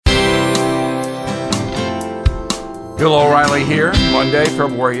Bill O'Reilly here, Monday,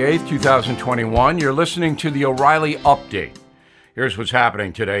 February 8th, 2021. You're listening to the O'Reilly Update. Here's what's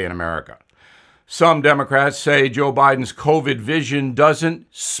happening today in America. Some Democrats say Joe Biden's COVID vision doesn't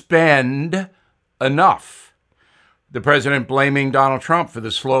spend enough. The president blaming Donald Trump for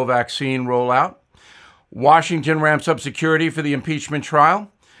the slow vaccine rollout. Washington ramps up security for the impeachment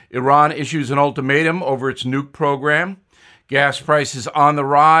trial. Iran issues an ultimatum over its nuke program. Gas prices on the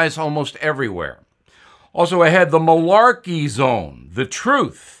rise almost everywhere. Also ahead, the malarkey zone, the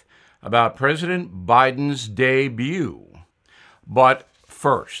truth about President Biden's debut. But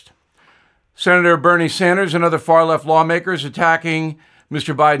first, Senator Bernie Sanders and other far-left lawmakers attacking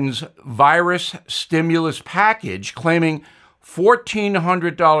Mr. Biden's virus stimulus package, claiming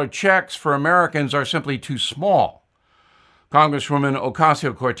 $1,400 checks for Americans are simply too small. Congresswoman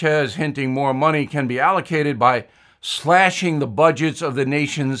Ocasio-Cortez hinting more money can be allocated by slashing the budgets of the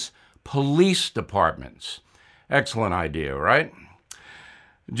nation's police departments. Excellent idea, right?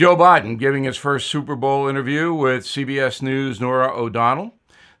 Joe Biden giving his first Super Bowl interview with CBS News' Norah O'Donnell.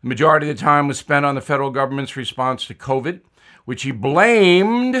 The majority of the time was spent on the federal government's response to COVID, which he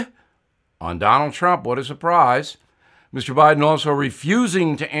blamed on Donald Trump. What a surprise. Mr. Biden also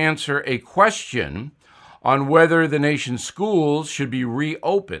refusing to answer a question on whether the nation's schools should be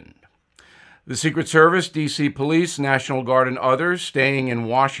reopened. The Secret Service, D.C. Police, National Guard, and others staying in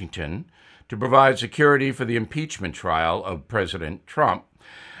Washington to provide security for the impeachment trial of President Trump.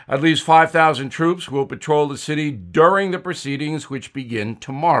 At least 5,000 troops will patrol the city during the proceedings, which begin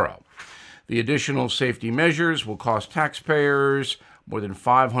tomorrow. The additional safety measures will cost taxpayers more than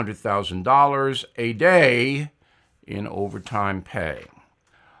 $500,000 a day in overtime pay.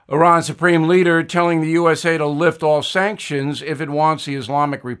 Iran's supreme leader telling the USA to lift all sanctions if it wants the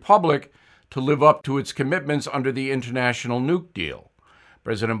Islamic Republic to live up to its commitments under the international nuke deal.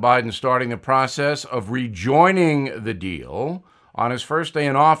 President Biden starting the process of rejoining the deal on his first day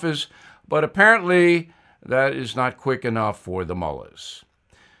in office, but apparently that is not quick enough for the mullahs.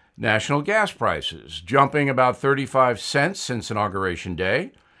 National gas prices jumping about 35 cents since Inauguration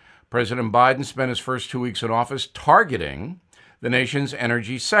Day. President Biden spent his first 2 weeks in office targeting the nation's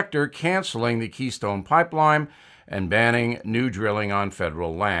energy sector, canceling the Keystone Pipeline and banning new drilling on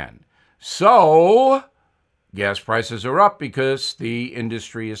federal land. So, gas prices are up because the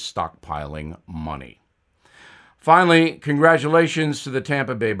industry is stockpiling money. Finally, congratulations to the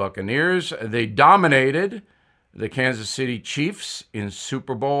Tampa Bay Buccaneers. They dominated the Kansas City Chiefs in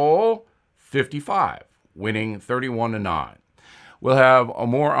Super Bowl 55, winning 31-9. We'll have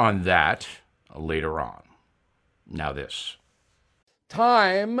more on that later on. Now this.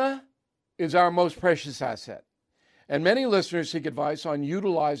 Time is our most precious asset, and many listeners seek advice on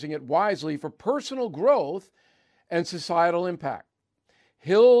utilizing it wisely for personal growth and societal impact.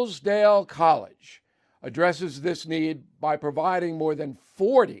 Hillsdale College addresses this need by providing more than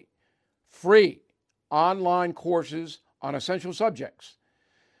 40 free online courses on essential subjects.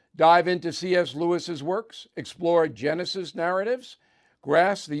 Dive into C.S. Lewis's works, explore Genesis narratives,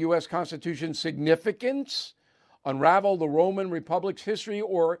 grasp the U.S. Constitution's significance, unravel the Roman Republic's history,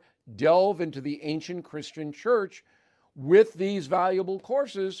 or delve into the ancient Christian church with these valuable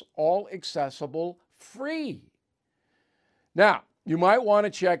courses, all accessible free. Now, you might want to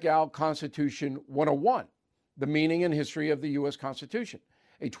check out Constitution 101, the meaning and history of the U.S. Constitution,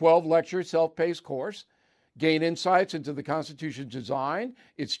 a 12-lecture self-paced course. Gain insights into the Constitution's design,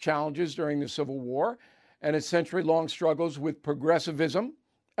 its challenges during the Civil War, and its century-long struggles with progressivism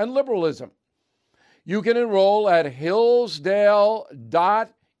and liberalism. You can enroll at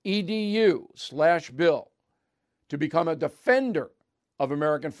hillsdale.edu/bill to become a defender of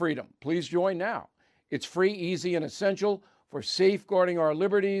American freedom. Please join now. It's free, easy, and essential for safeguarding our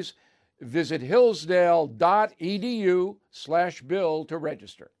liberties. Visit hillsdale.edu/bill to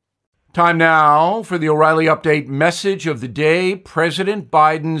register. Time now for the O'Reilly Update message of the day, President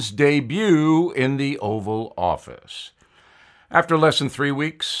Biden's debut in the Oval Office. After less than 3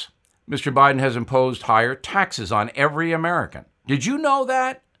 weeks, Mr. Biden has imposed higher taxes on every American. Did you know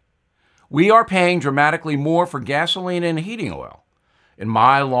that? We are paying dramatically more for gasoline and heating oil. In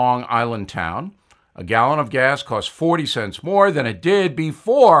my Long Island town, a gallon of gas costs 40 cents more than it did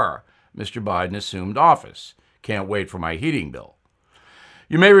before Mr. Biden assumed office. Can't wait for my heating bill.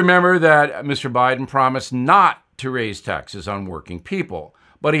 You may remember that Mr. Biden promised not to raise taxes on working people,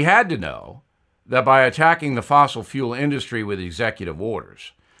 but he had to know that by attacking the fossil fuel industry with executive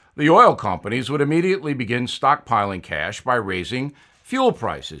orders, the oil companies would immediately begin stockpiling cash by raising fuel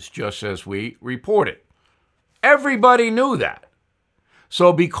prices, just as we reported. Everybody knew that.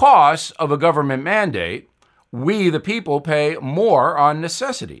 So because of a government mandate, we, the people, pay more on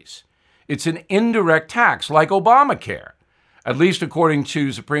necessities. It's an indirect tax, like Obamacare, at least according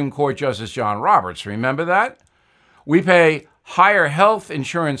to Supreme Court Justice John Roberts. Remember that? We pay higher health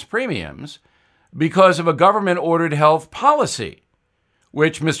insurance premiums because of a government-ordered health policy,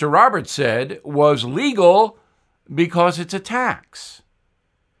 which Mr. Roberts said was legal because it's a tax.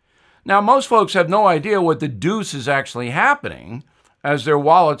 Now, most folks have no idea what the deuce is actually happening as their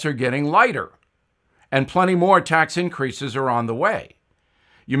wallets are getting lighter, and plenty more tax increases are on the way.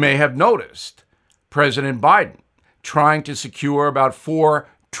 You may have noticed President Biden trying to secure about $4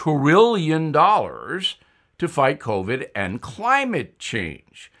 trillion to fight COVID and climate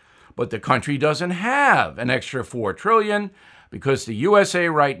change. But the country doesn't have an extra $4 trillion because the USA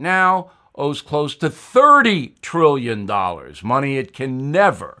right now owes close to $30 trillion, money it can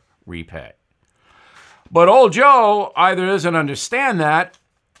never repay. But old Joe either doesn't understand that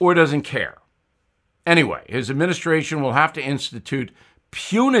or doesn't care. Anyway, his administration will have to institute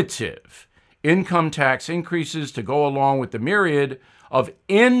punitive income tax increases to go along with the myriad of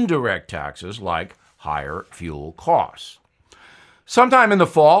indirect taxes like higher fuel costs. Sometime in the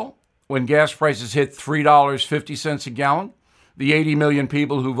fall, when gas prices hit $3.50 a gallon, the 80 million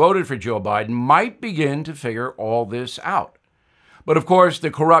people who voted for Joe Biden might begin to figure all this out. But of course,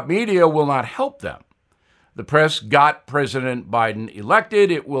 the corrupt media will not help them. The press got President Biden elected.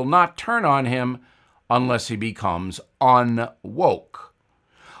 It will not turn on him unless he becomes unwoke.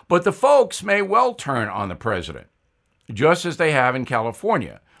 But the folks may well turn on the president, just as they have in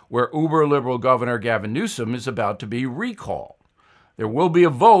California, where uber-liberal Governor Gavin Newsom is about to be recalled. There will be a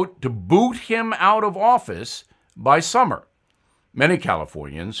vote to boot him out of office by summer. Many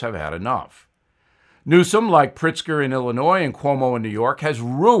Californians have had enough. Newsom, like Pritzker in Illinois and Cuomo in New York, has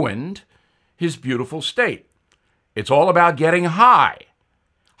ruined his beautiful state. It's all about getting high.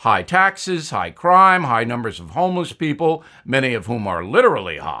 High taxes, high crime, high numbers of homeless people, many of whom are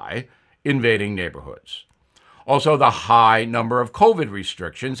literally high, invading neighborhoods. Also, the high number of COVID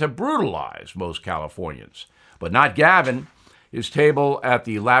restrictions have brutalized most Californians. But not Gavin. His table at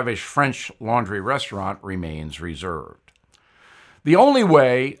the lavish French Laundry restaurant remains reserved. The only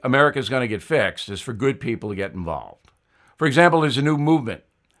way America is going to get fixed is for good people to get involved. For example, there's a new movement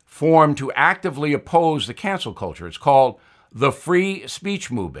formed to actively oppose the cancel culture. It's called the Free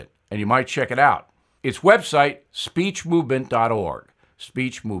Speech Movement, and you might check it out. Its website, speechmovement.org,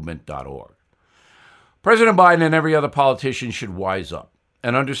 speechmovement.org. President Biden and every other politician should wise up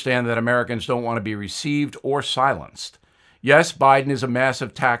and understand that Americans don't want to be received or silenced. Yes, Biden is a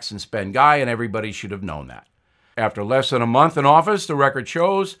massive tax and spend guy, and everybody should have known that. After less than a month in office, the record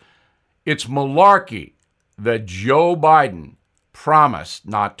shows it's malarkey that Joe Biden promised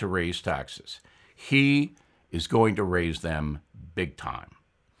not to raise taxes. He is going to raise them big time.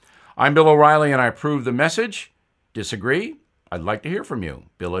 I'm Bill O'Reilly, and I approve the message. Disagree? I'd like to hear from you.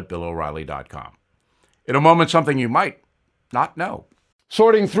 Bill@BillO'Reilly.com. In a moment, something you might not know.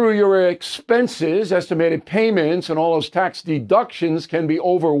 Sorting through your expenses, estimated payments, and all those tax deductions can be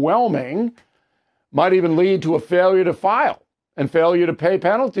overwhelming. Might even lead to a failure to file and failure to pay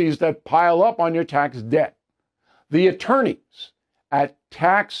penalties that pile up on your tax debt. The attorneys at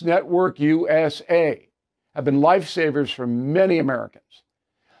Tax Network USA have been lifesavers for many Americans.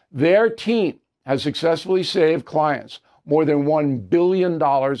 Their team has successfully saved clients more than $1 billion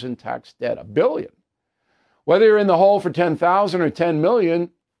in tax debt. $1 billion. Whether you're in the hole for $10,000 or $10 million,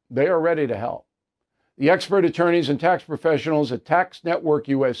 they are ready to help. The expert attorneys and tax professionals at Tax Network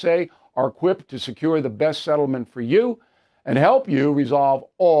USA are equipped to secure the best settlement for you and help you resolve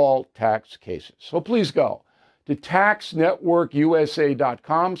all tax cases. So please go to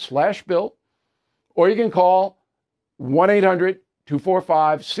taxnetworkusa.com/bill, or you can call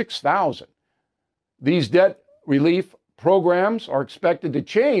 1-800-245-6000. These debt relief programs are expected to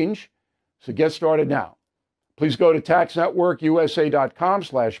change, so get started now. Please go to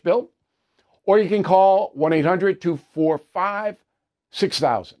taxnetworkusa.com/bill, or you can call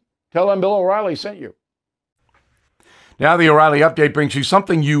 1-800-245-6000. Tell them Bill O'Reilly sent you. Now the O'Reilly Update brings you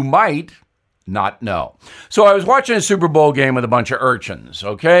something you might not know. So I was watching a Super Bowl game with a bunch of urchins,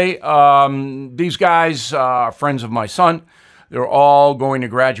 okay? These guys are friends of my son. They're all going to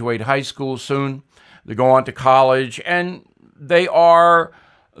graduate high school soon. They go on to college, and they are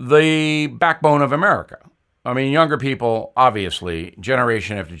the backbone of America. I mean, younger people, obviously,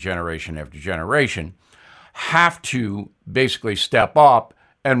 generation after generation after generation, have to basically step up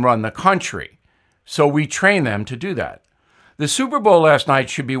and run the country. So we train them to do that. The Super Bowl last night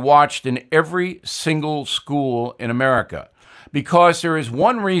should be watched in every single school in America because there is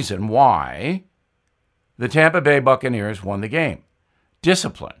one reason why the Tampa Bay Buccaneers won the game: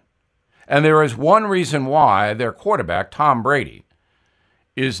 discipline. And there is one reason why their quarterback, Tom Brady,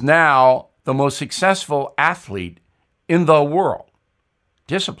 is now the most successful athlete in the world.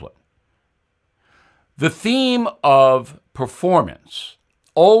 Discipline. The theme of performance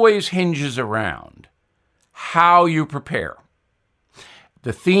always hinges around how you prepare.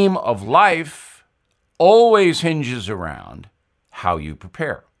 The theme of life always hinges around how you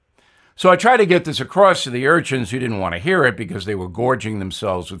prepare. So I tried to get this across to the urchins who didn't want to hear it because they were gorging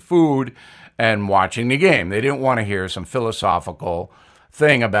themselves with food and watching the game. They didn't want to hear some philosophical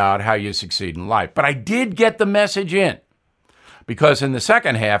thing about how you succeed in life. But I did get the message in because in the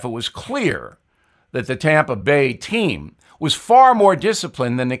second half, it was clear that the Tampa Bay team was far more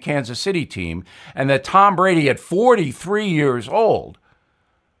disciplined than the Kansas City team, and that Tom Brady, at 43 years old,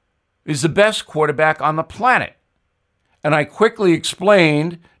 is the best quarterback on the planet. And I quickly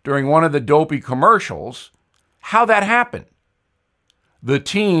explained during one of the dopey commercials how that happened. The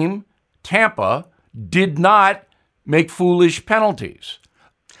team, Tampa, did not make foolish penalties.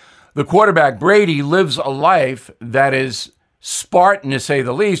 The quarterback, Brady, lives a life that is Spartan, to say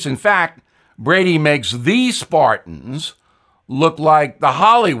the least. In fact, Brady makes the Spartans look like the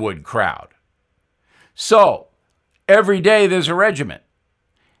Hollywood crowd. So, every day there's a regimen.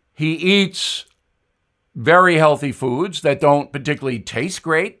 He eats very healthy foods that don't particularly taste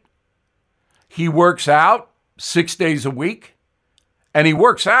great. He works out 6 days a week. And he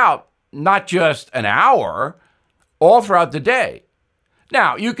works out not just an hour, all throughout the day.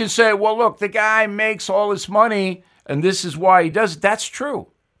 Now, you can say, well, look, the guy makes all this money, and this is why he does it. That's true.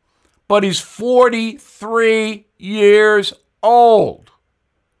 But he's 43 years old.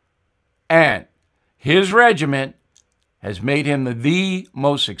 And his regiment has made him the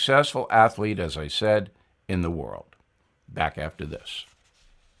most successful athlete, as I said, in the world. Back after this.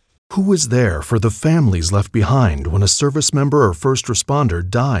 Who is there for the families left behind when a service member or first responder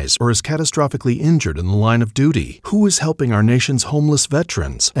dies or is catastrophically injured in the line of duty? Who is helping our nation's homeless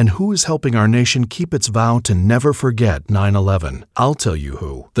veterans? And who is helping our nation keep its vow to never forget 9/11? I'll tell you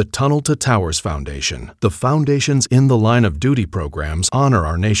who. The Tunnel to Towers Foundation. The foundation's In the Line of Duty programs honor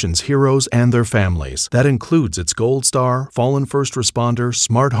our nation's heroes and their families. That includes its Gold Star, Fallen First Responder,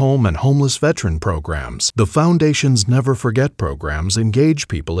 Smart Home, and Homeless Veteran programs. The foundation's Never Forget programs engage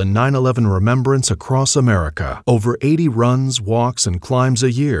people in 9/11 remembrance across America. Over 80 runs, walks, and climbs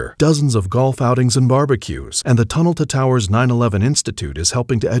a year, dozens of golf outings and barbecues, and the Tunnel to Towers 9/11 Institute is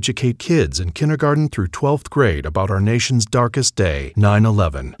helping to educate kids in kindergarten through 12th grade about our nation's darkest day,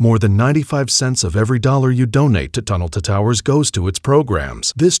 9/11. More than 95 cents of every dollar you donate to Tunnel to Towers goes to its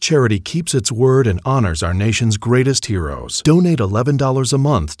programs. This charity keeps its word and honors our nation's greatest heroes. Donate $11 a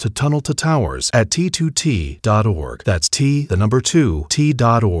month to Tunnel to Towers at t2t.org. That's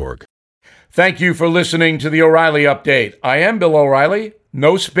t2t.org. Thank you for listening to the O'Reilly Update. I am Bill O'Reilly.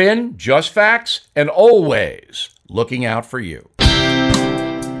 No spin, just facts, and always looking out for you.